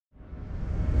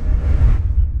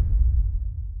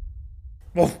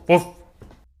Woof, woof.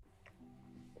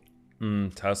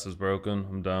 Test is broken.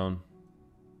 I'm down.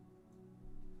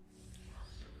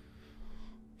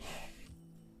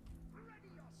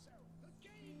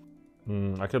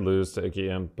 I could lose to Icky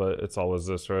Imp, but it's always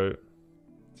this, right?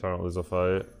 So I don't lose a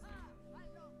fight.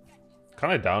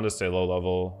 Kind of down to stay low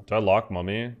level. Do I lock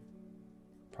Mummy?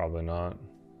 Probably not.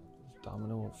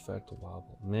 Domino effect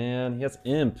wobble. Man, he has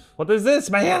Imp. What is this,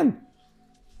 man?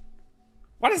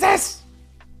 What is this?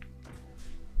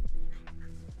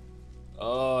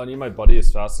 Oh, I need my buddy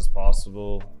as fast as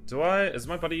possible. Do I? Is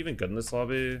my buddy even good in this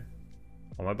lobby?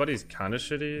 Oh, my buddy's kind of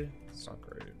shitty. It's not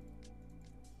great.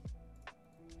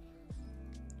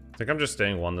 I think I'm just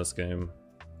staying 1 this game.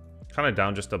 Kind of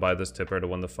down just to buy this tipper to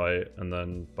win the fight and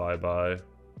then bye-bye.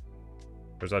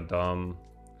 Where's that dumb?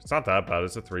 It's not that bad.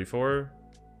 It's a 3-4.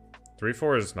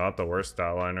 3-4 is not the worst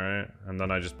stat line, right? And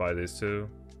then I just buy these 2.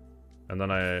 And then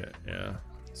yeah,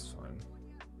 it's fine.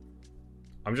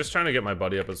 I'm just trying to get my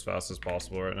buddy up as fast as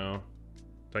possible right now.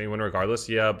 Don't you win regardless?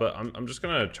 Yeah, but I'm just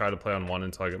gonna try to play on 1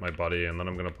 until I get my buddy, and then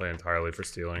I'm gonna play entirely for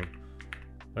stealing.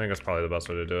 I think that's probably the best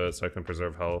way to do it, so I can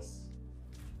preserve health.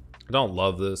 I don't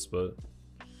love this, but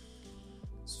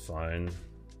it's fine.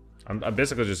 I'm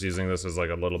basically just using this as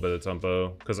like a little bit of tempo,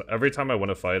 because every time I win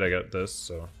a fight, I get this,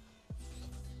 so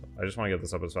I just want to get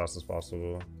this up as fast as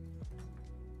possible.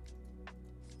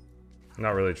 I'm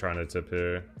not really trying to tip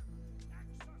here.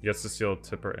 He gets to steal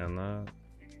tipper and that.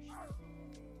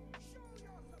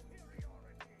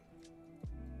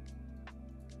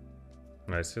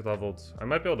 Nice, he leveled. I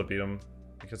might be able to beat him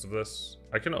because of this.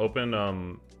 I can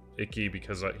open Icky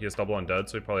because he has double undead,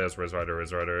 so he probably has Riz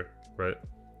Rider, right?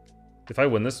 If I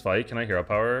win this fight, can I hero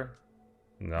power?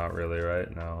 Not really,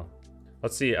 right? No.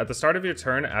 Let's see, at the start of your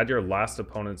turn, add your last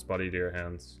opponent's buddy to your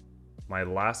hands. My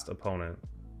last opponent.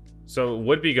 So it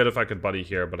would be good if I could buddy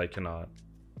here, but I cannot.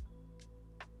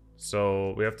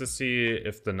 So we have to see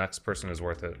if the next person is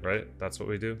worth it, right? That's what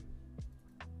we do.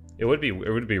 It would be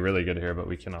really good here, but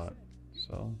we cannot.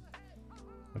 So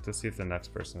we have to see if the next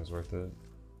person is worth it.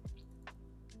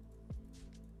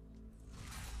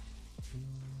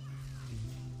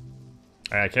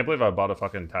 I can't believe I bought a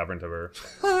fucking Tavern Tipper.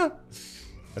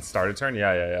 It started turn?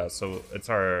 Yeah. So it's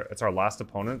our last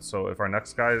opponent. So if our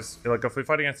next guys, like if we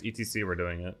fight against ETC, we're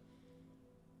doing it.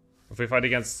 If we fight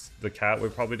against the cat, we're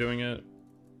probably doing it.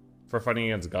 If we're fighting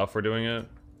against Guff, we're doing it.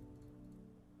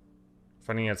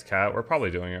 Fighting against cat, we're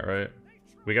probably doing it, right?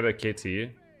 We get a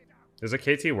KT. Is a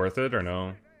KT worth it or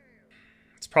no?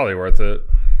 It's probably worth it.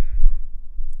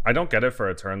 I don't get it for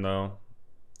a turn though.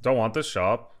 Don't want this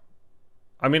shop.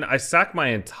 I mean, I sack my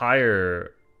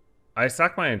entire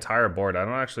board. I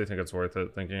don't actually think it's worth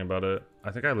it thinking about it.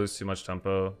 I think I lose too much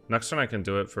tempo. Next turn I can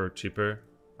do it for cheaper.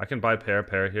 I can buy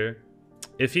pair here.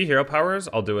 If he hero powers,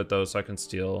 I'll do it though so I can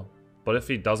steal. But if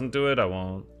he doesn't do it, I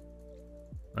won't.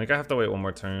 I think I have to wait 1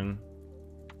 more turn.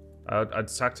 I'd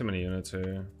sack too many units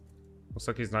here. Looks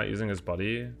like he's not using his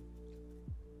buddy.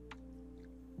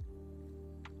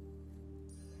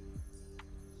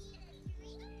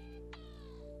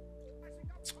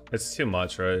 It's too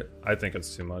much, right? I think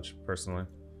it's too much, personally.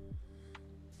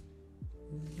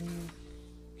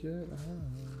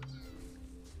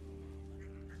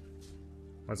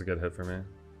 That's a good hit for me.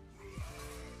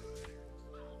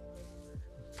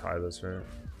 Tie this, right?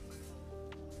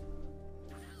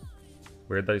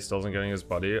 Weird that he still isn't getting his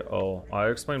buddy. Oh, I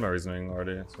explained my reasoning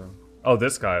already, so. Oh,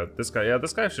 this guy. Yeah,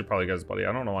 this guy should probably get his buddy.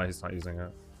 I don't know why he's not using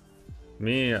it.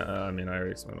 Me, I mean, I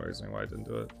already explained my reasoning why I didn't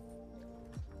do it.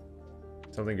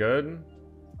 Something good?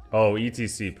 Oh,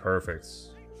 ETC, perfect.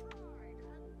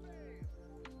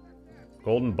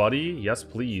 Golden buddy? Yes,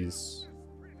 please.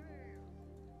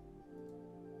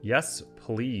 Yes,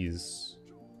 please.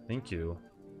 Thank you.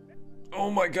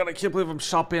 Oh my god, I can't believe I'm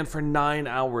shop banned for 9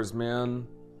 hours, man.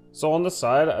 So on the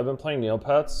side, I've been playing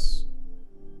Neopets.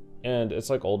 And it's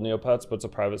like old Neopets, but it's a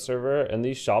private server. And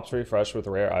these shops refresh with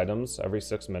rare items every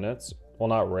 6 minutes. Well,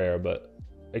 not rare, but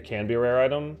it can be a rare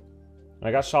item. I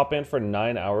got shop banned for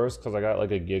 9 hours because I got like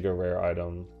a giga rare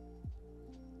item.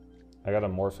 I got a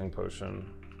morphing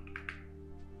potion.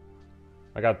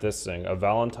 I got this thing, a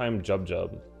Valentine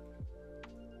Jub.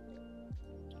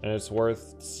 And it's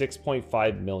worth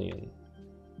 6.5 million.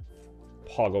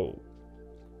 Poggo.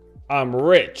 I'm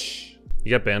rich. You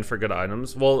get banned for good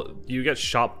items? Well, you get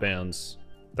shop bans.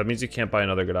 That means you can't buy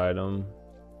another good item.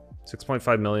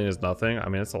 6.5 million is nothing. I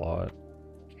mean, it's a lot.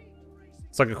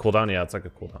 It's like a cooldown. Yeah, it's like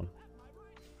a cooldown.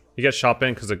 You get shop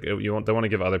banned because they want to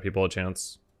give other people a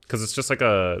chance. Because it's just like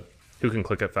a who can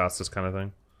click it fastest kind of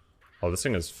thing. Oh, this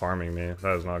thing is farming me.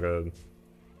 That is not good.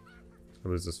 I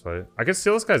lose this fight. I can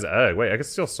steal this guy's egg. Wait, I can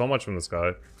steal so much from this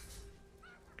guy.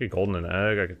 Get golden and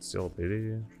egg, I could steal a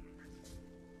baby.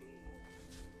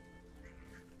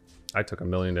 I took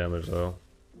 1,000,000 damage though.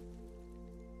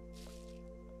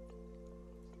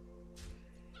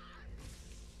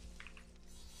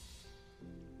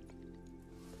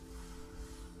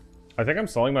 I think I'm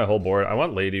selling my whole board. I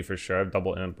want lady for sure. I have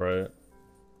double imp, right?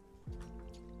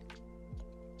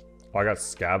 Oh, I got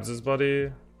Scabbs'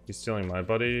 buddy. He's stealing my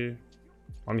buddy.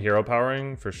 I'm hero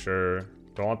powering for sure.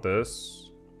 Don't want this.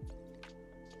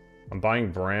 I'm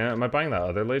buying Brand. Am I buying that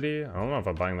other lady? I don't know if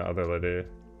I'm buying that other lady.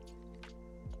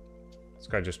 This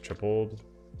guy just tripled.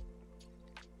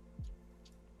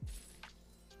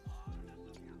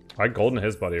 I golden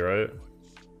his buddy, right?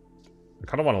 I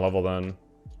kind of want to level then.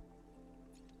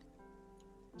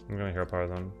 I'm gonna hero power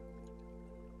them.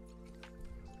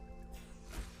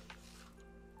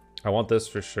 I want this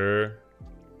for sure.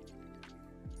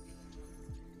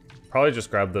 Probably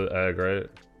just grab the egg, right?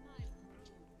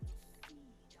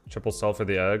 Triple sell for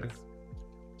the egg.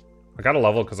 I gotta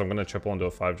level because I'm gonna triple into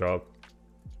a 5-drop.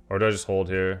 Or do I just hold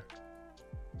here?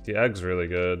 The egg's really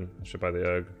good. I should buy the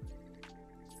egg.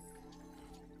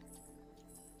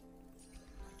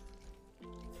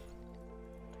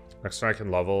 Next turn I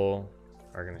can level.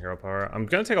 I can hero power. I'm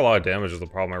gonna take a lot of damage is the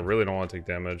problem. I really don't want to take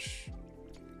damage.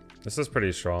 This is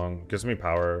pretty strong. Gives me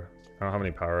power. I don't have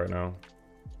any power right now.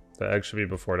 The egg should be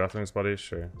before Deafening's buddy.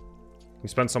 Sure. You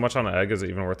spend so much on an egg, is it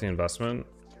even worth the investment?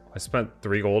 I spent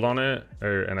 3 gold on it,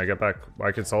 and I get back.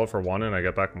 I could sell it for 1 and I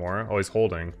get back more. Oh, he's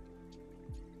holding.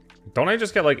 Don't I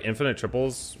just get like infinite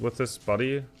triples with this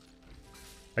buddy?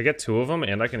 I get 2 of them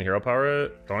and I can hero power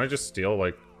it. Don't I just steal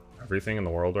like everything in the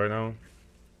world right now?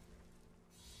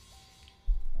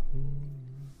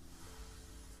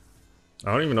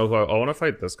 I don't even know who I want to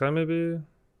fight. This guy maybe?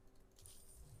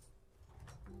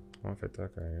 I want to fight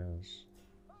that guy, I guess.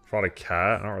 Fought a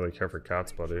cat. I don't really care for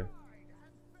cats, buddy.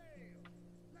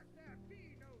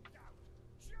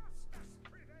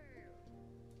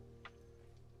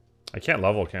 I can't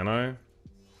level, can I?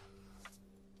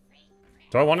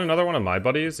 Do I want another one of my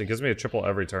buddies? It gives me a triple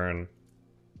every turn.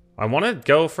 I want to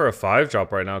go for a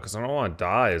 5-drop right now because I don't want to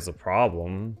die is the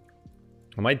problem.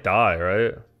 I might die,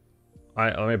 right?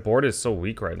 My board is so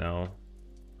weak right now.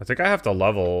 I think I have to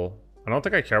level. I don't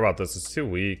think I care about this. It's too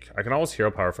weak. I can always hero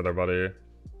power for their buddy.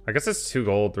 I guess it's 2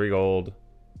 gold, 3 gold.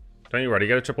 Don't you already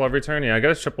get a triple every turn? Yeah, I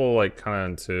get a triple like kind of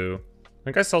in 2. I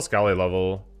think I sell Scally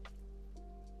level.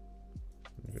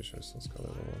 Maybe I should sell Scally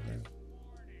level here.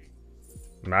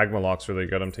 Magma Lock's really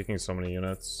good. I'm taking so many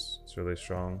units. It's really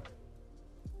strong.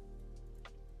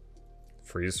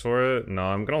 Freeze for it? No,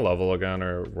 I'm gonna level again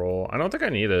or roll. I don't think I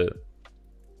need it.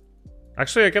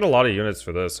 Actually, I get a lot of units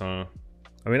for this, huh?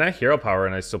 I mean, I hero power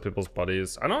and I steal people's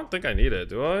buddies. I don't think I need it,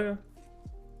 do I? You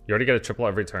already get a triple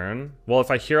every turn? Well, if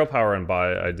I hero power and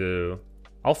buy, I do.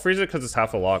 I'll freeze it because it's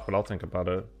half a lock, but I'll think about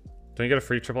it. Don't you get a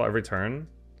free triple every turn?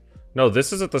 No,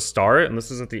 this is at the start and this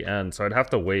is at the end, so I'd have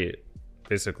to wait.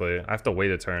 Basically, I have to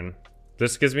wait a turn.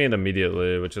 This gives me it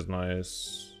immediately, which is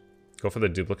nice. Go for the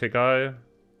duplicate guy.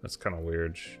 That's kind of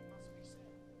weird.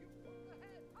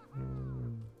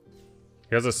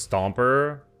 He has a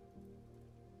Stomper.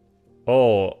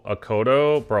 Oh, a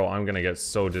Kodo? Bro, I'm gonna get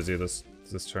so dizzy this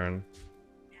turn.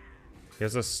 He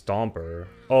has a Stomper.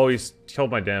 Oh, he's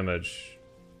killed my damage.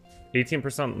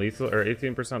 18% lethal, or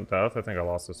 18% death? I think I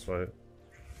lost this fight.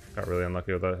 Got really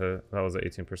unlucky with that hit. That was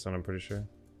 18%, I'm pretty sure.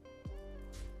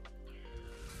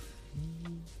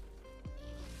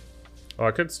 Oh,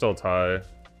 I could still tie.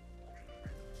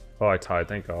 Oh, I tied,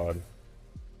 thank God.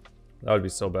 That would be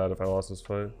so bad if I lost this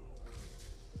fight.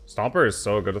 Stomper is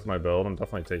so good with my build, I'm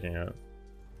definitely taking it.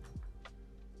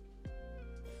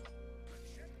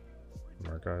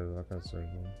 Mark guy, that guy's so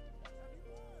good.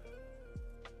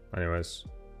 Anyways,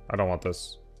 I don't want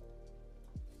this.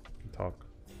 Talk.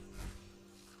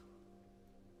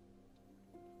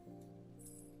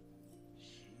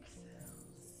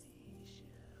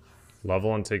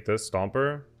 Level and take this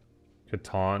Stomper. Could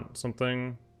taunt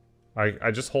something.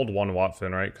 I just hold 1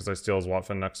 Watfin, right? Because I steal his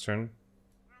Watfin next turn.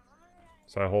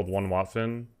 So I hold 1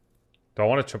 Watfin. Do I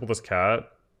want to triple this cat?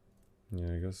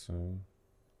 Yeah, I guess so.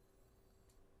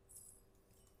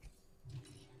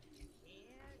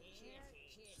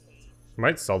 I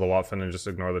might sell the Watfin and just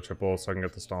ignore the triple so I can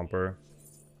get the Stomper.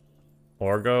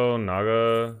 Orgo,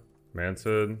 Naga,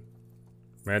 Mantid.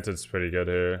 Mantid's pretty good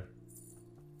here.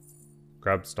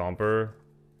 Grab Stomper.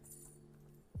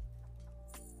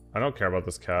 I don't care about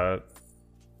this cat.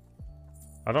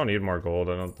 I don't need more gold,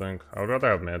 I don't think. I would rather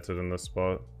have Mantid in this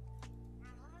spot.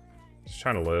 Just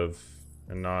trying to live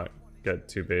and not get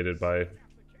too baited by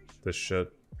this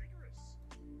shit.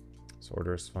 This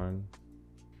order is fine.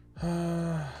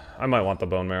 I might want the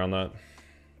bone marrow on that.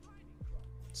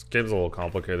 This game's a little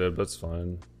complicated, but it's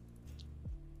fine.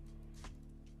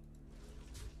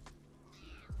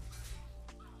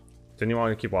 Didn't you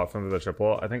want to keep Watford for the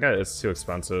triple? I think it's too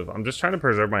expensive. I'm just trying to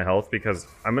preserve my health because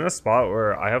I'm in a spot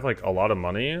where I have like a lot of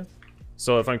money.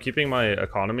 So if I'm keeping my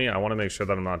economy, I want to make sure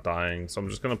that I'm not dying. So I'm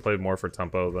just going to play more for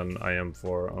tempo than I am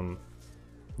for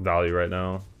value right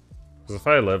now. Because if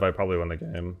I live, I probably win the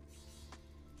game.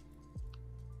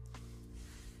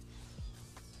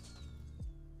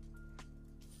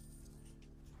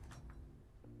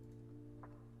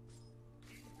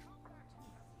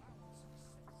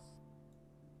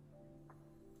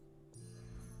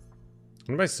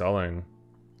 What am I selling?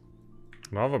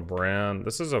 I don't have a brand.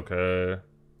 This is okay.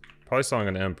 Probably selling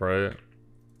an imp, right?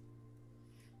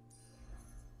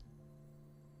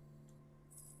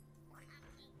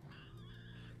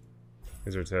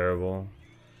 These are terrible.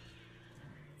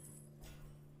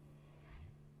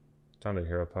 Down to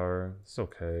hero power. It's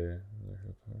okay.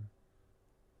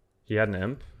 He had an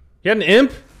imp? He had an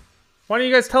imp? Why didn't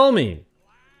you guys tell me?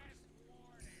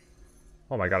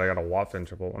 Oh my god, I got a Watford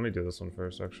triple. Let me do this one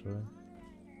first, actually.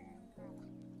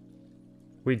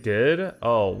 We did?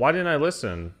 Oh, why didn't I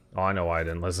listen? Oh, I know why I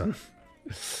didn't listen.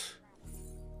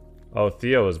 Oh,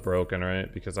 Theo is broken,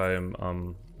 right? Because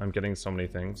I'm getting so many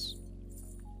things.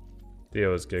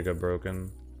 Theo is giga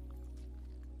broken.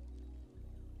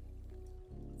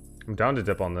 I'm down to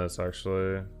dip on this,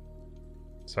 actually.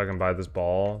 So I can buy this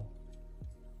ball.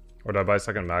 Or do I buy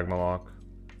second Magma Lock?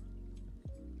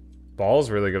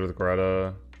 Ball's really good with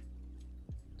Greta.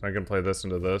 I can play this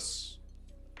into this.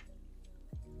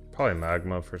 Probably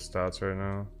Magma for stats right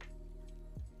now.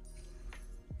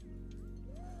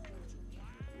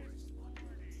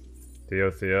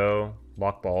 Theo.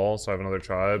 Lock ball, so I have another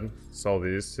tribe. Sell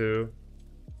these two.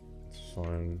 It's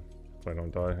fine if I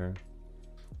don't die here.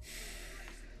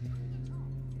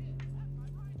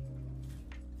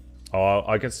 Oh,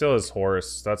 I can steal his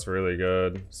horse. That's really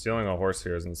good. Stealing a horse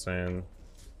here is insane.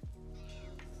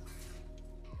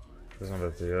 There's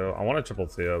another Theo. I want to triple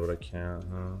Theo, but I can't,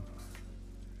 huh?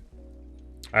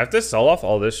 I have to sell off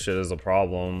all this shit as a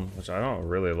problem, which I don't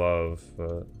really love,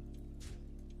 but...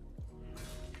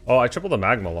 Oh, I tripled the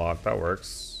Magma Lock. That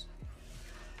works.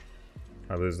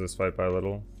 I lose this fight by a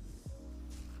little.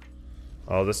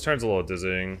 Oh, this turn's a little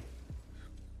dizzying.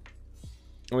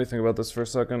 Let me think about this for a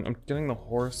second. I'm getting the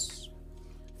horse.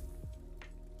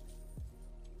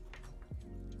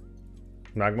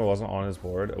 Magma wasn't on his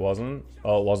board. It wasn't?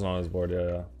 Oh, it wasn't on his board.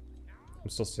 Yeah. I'm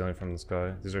still stealing from this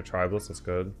guy. These are tribeless. That's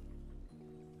good.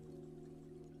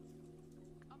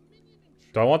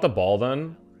 Do I want the ball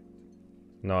then?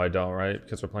 No, I don't, right?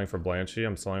 Because we're playing for Blanchy.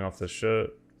 I'm selling off this shit.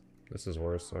 This is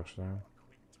worse, actually.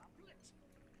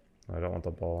 I don't want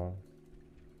the ball.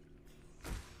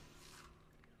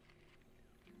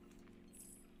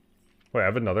 Wait, I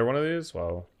have another one of these?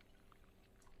 Wow.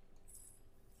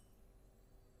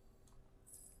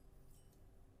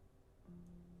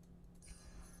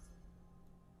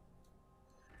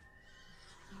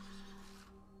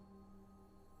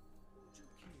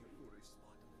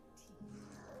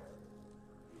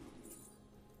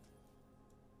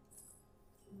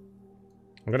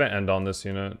 I'm gonna end on this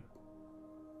unit.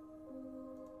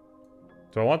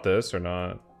 Do I want this or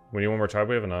not? We need one more tribe.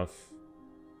 We have enough.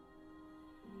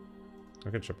 I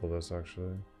could triple this,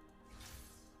 actually.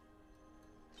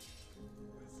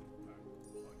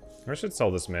 I should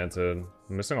sell this Manted.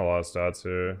 I'm missing a lot of stats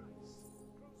here.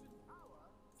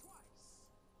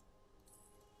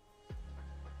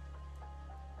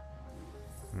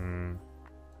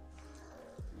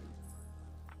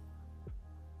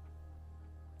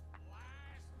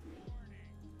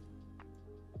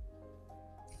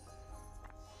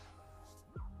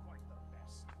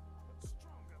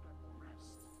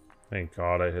 Thank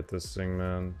God I hit this thing,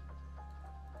 man.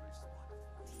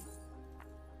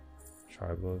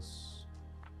 Tribeless.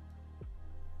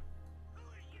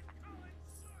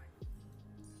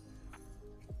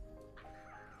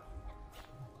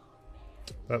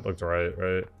 That looked right?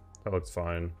 That looked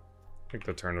fine. I think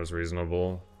the turn was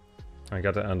reasonable. I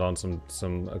got to end on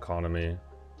some economy.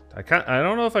 I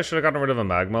don't know if I should have gotten rid of a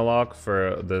Magma Lock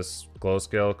for this glow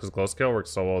scale, because glow scale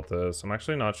works so well with this. I'm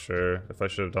actually not sure if I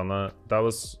should have done that. That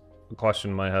was a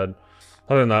question in my head.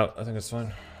 Other than that, I think it's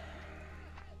fine.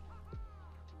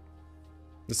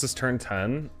 This is turn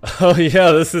 10? Oh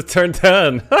yeah, this is turn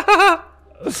 10.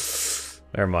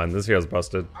 Never mind, this hero's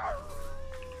busted.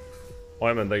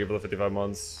 Wyman, thank you for the 55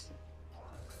 months.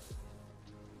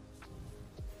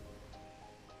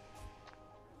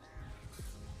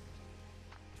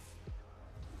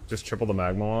 Just triple the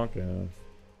Magma Lock? Yeah.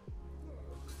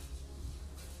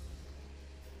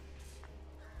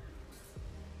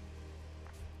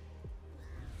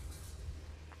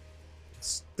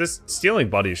 This stealing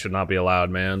buddies should not be allowed,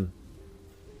 man.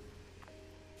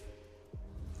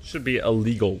 Should be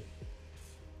illegal.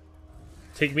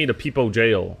 Take me to Peepo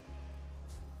jail.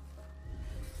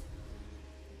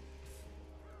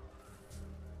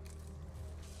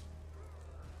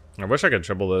 I wish I could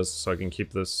triple this so I can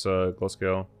keep this glow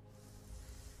scale.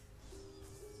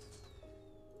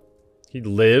 He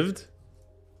lived?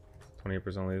 28%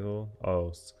 lethal?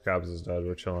 Oh, Scabbs is dead.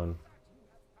 We're chilling.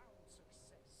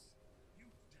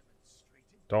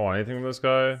 Don't want anything from this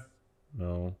guy?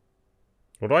 No.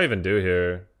 What do I even do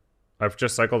here? I've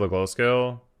just cycled the glow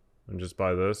scale and just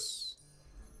buy this.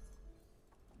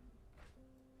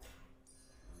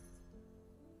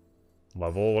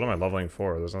 Level? What am I leveling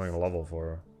for? There's nothing to level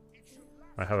for.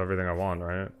 I have everything I want,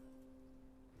 right?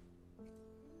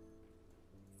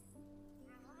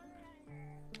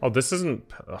 Oh, this isn't...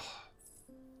 Ugh.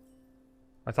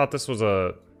 I thought this was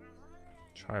a...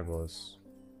 Tribeless.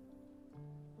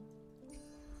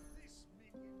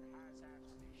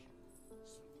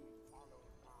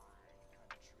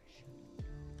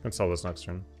 I can sell this next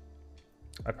turn.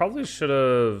 I probably should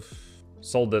have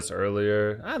sold this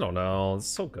earlier. I don't know. It's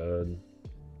so good.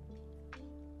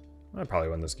 I'd probably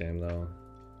win this game, though.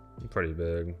 I'm pretty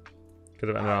big. Could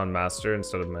have ended on Master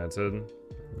instead of Manted.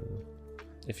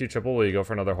 If you triple, will you go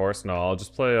for another horse? No, I'll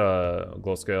just play a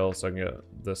Glow Scale so I can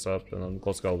get this up, and then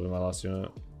Glow Scale will be my last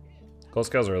unit. Glow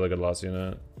Scale's a really good last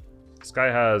unit. This guy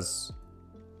has...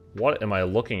 What am I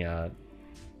looking at?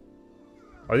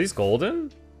 Are these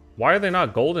golden? Why are they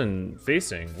not golden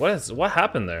facing? What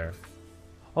happened there?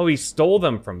 Oh, he stole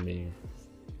them from me.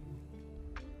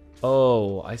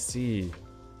 Oh, I see.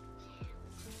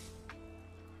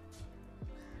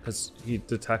 Because he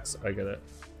detects, I get it.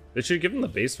 They should give him the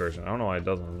base version. I don't know why it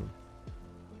doesn't.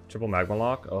 Triple Magma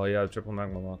Lock? Oh yeah, triple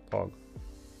Magma Lock. Pog.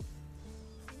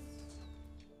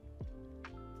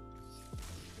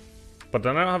 But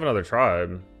then I don't have another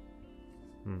tribe.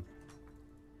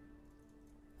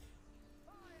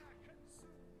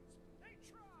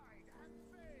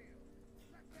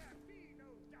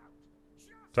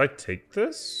 Do I take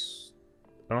this?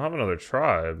 I don't have another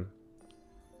tribe.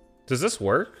 Does this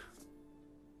work?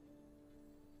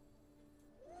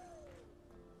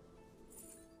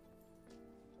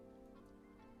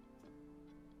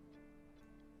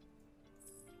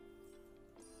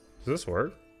 Does this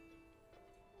work?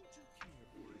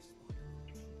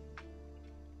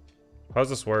 How does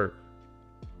this work?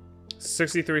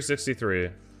 63.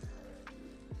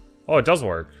 Oh, it does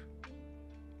work.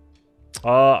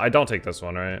 I don't take this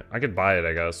one, right? I could buy it,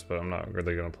 I guess, but I'm not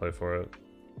really gonna play for it.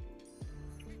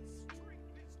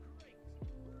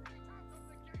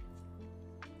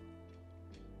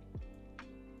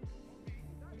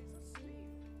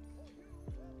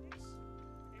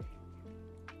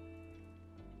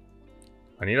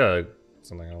 I need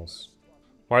something else.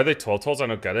 Why are they 12-12s? I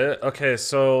don't get it. Okay,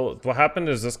 so what happened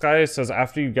is this guy says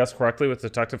after you guess correctly with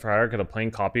Detective for Hire, get a plain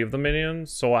copy of the minion.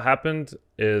 So what happened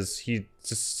is he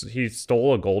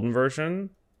stole a golden version,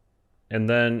 and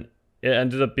then it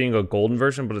ended up being a golden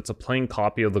version, but it's a plain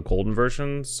copy of the golden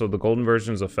version. So the golden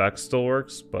version's effect still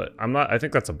works, but I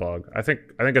think that's a bug. I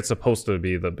think it's supposed to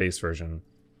be the base version.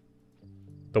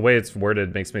 The way it's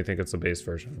worded makes me think it's the base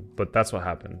version, but that's what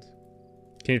happened.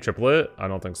 Can you triple it? I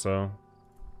don't think so.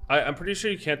 I'm pretty sure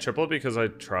you can't triple it because I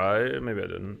tried. Maybe I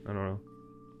didn't. I don't know.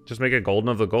 Just make it golden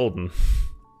of the golden.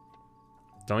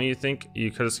 Don't you think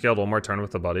you could have scaled one more turn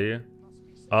with the buddy?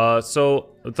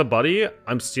 So with the buddy,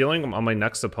 I'm stealing on my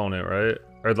next opponent, right?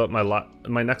 Or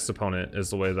my next opponent is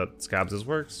the way that Scabbs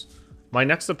works. My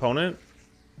next opponent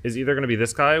is either going to be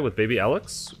this guy with Baby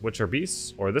Alex, which are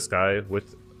beasts, or this guy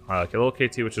with little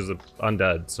KT, which is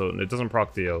undead. So it doesn't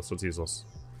proc Theo, so it's useless.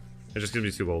 It just gives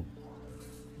me 2 gold.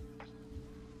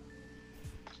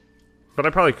 But I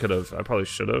probably could have. I probably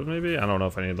should have, maybe. I don't know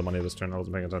if I needed the money this turn. I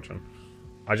wasn't paying attention.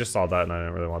 I just saw that and I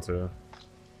didn't really want to.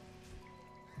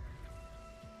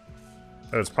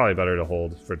 It's probably better to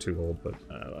hold for 2 gold, but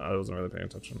I wasn't really paying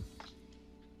attention.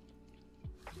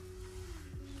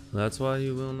 That's why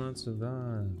you will not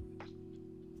survive.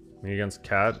 Me against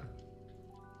Cat.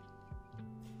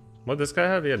 What did this guy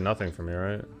have? He had nothing for me,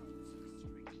 right?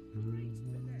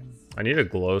 I need a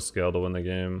glow scale to win the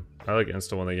game. I like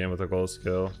insta win the game with a glow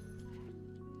scale.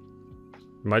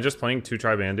 Am I just playing 2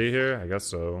 tribe Andy here? I guess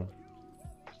so.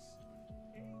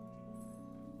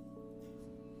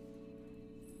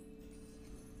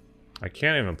 I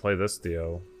can't even play this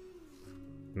Theo.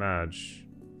 Madge.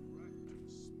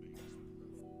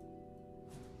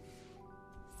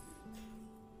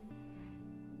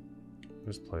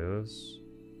 Just play this.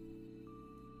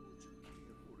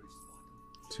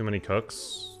 Too many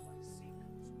cooks.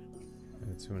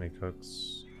 Too many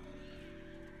cooks.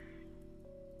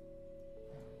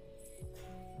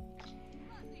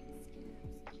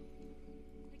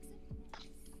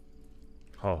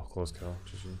 Oh, close kill.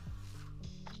 GG.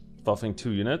 Buffing 2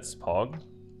 units, Pog.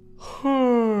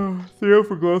 Theo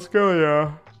for glow skill,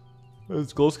 yeah.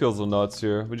 Those glow skills are nuts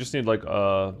here. We just need like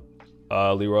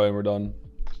Leroy and we're done.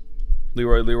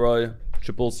 Leroy.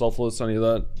 Triple selfless, any of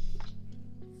that.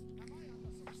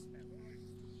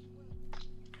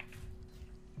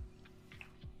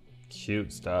 Cute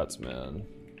stats, man.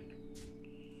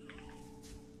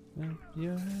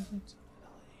 Yeah.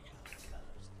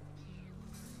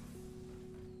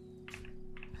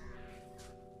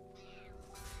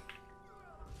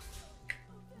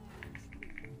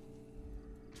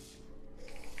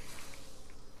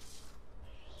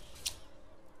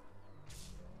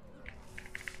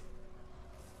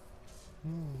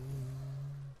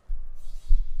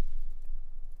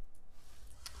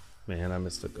 Man, I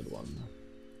missed a good one.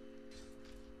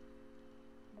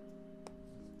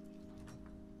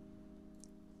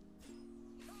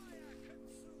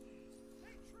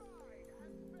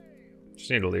 Just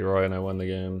need a Leroy and I win the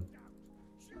game.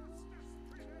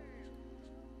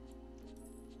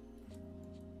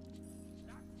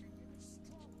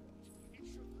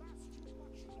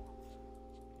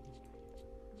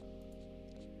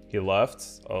 He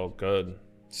left? Oh, good.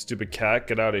 Stupid cat,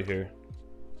 get out of here.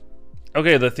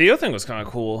 Okay, the Theo thing was kind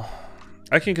of cool.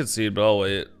 I can concede, but I'll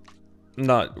wait. I'm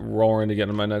not roaring to get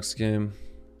in my next game.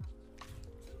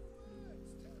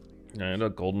 Yeah, I had a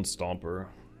golden stomper.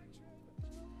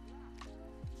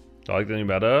 Do I like the new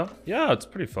meta? Yeah, it's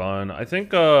pretty fun. I think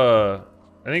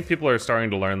people are starting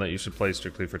to learn that you should play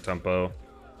strictly for tempo.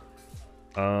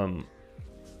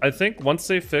 I think once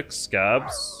they fix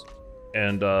Scabbs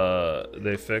and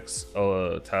they fix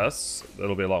tests,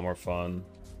 it'll be a lot more fun.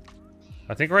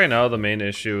 I think right now the main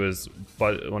issue is,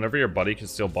 but whenever your buddy can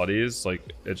steal buddies, like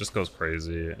it just goes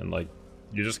crazy and like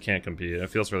you just can't compete. It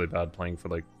feels really bad playing for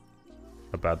like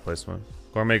a bad placement.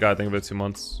 Gourmet guy, think of it 2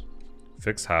 months.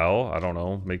 Fix how? I don't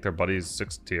know. Make their buddies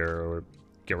 6th tier or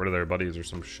get rid of their buddies or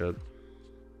some shit.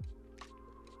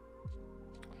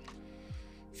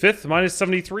 5th minus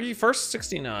 73, first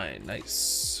 69.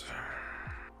 Nice.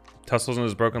 Tess wasn't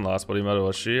as broken last buddy meta,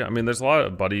 was she? I mean, there's a lot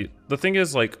of buddy. The thing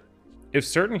is, like, if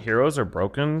certain heroes are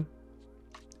broken,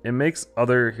 it makes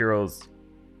other heroes.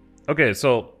 Okay,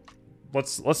 so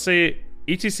let's say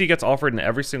ETC gets offered in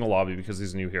every single lobby because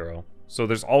he's a new hero. So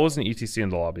there's always an ETC in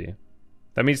the lobby.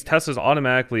 That means Tess is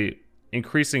automatically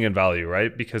increasing in value,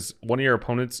 right? Because one of your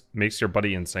opponents makes your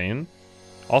buddy insane.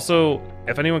 Also,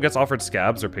 if anyone gets offered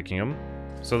Scabbs, they're picking him.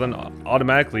 So then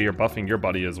automatically you're buffing your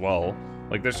buddy as well.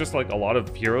 Like there's just like a lot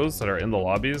of heroes that are in the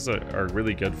lobbies that are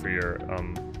really good for your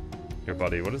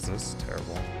buddy. What is this?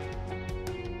 Terrible.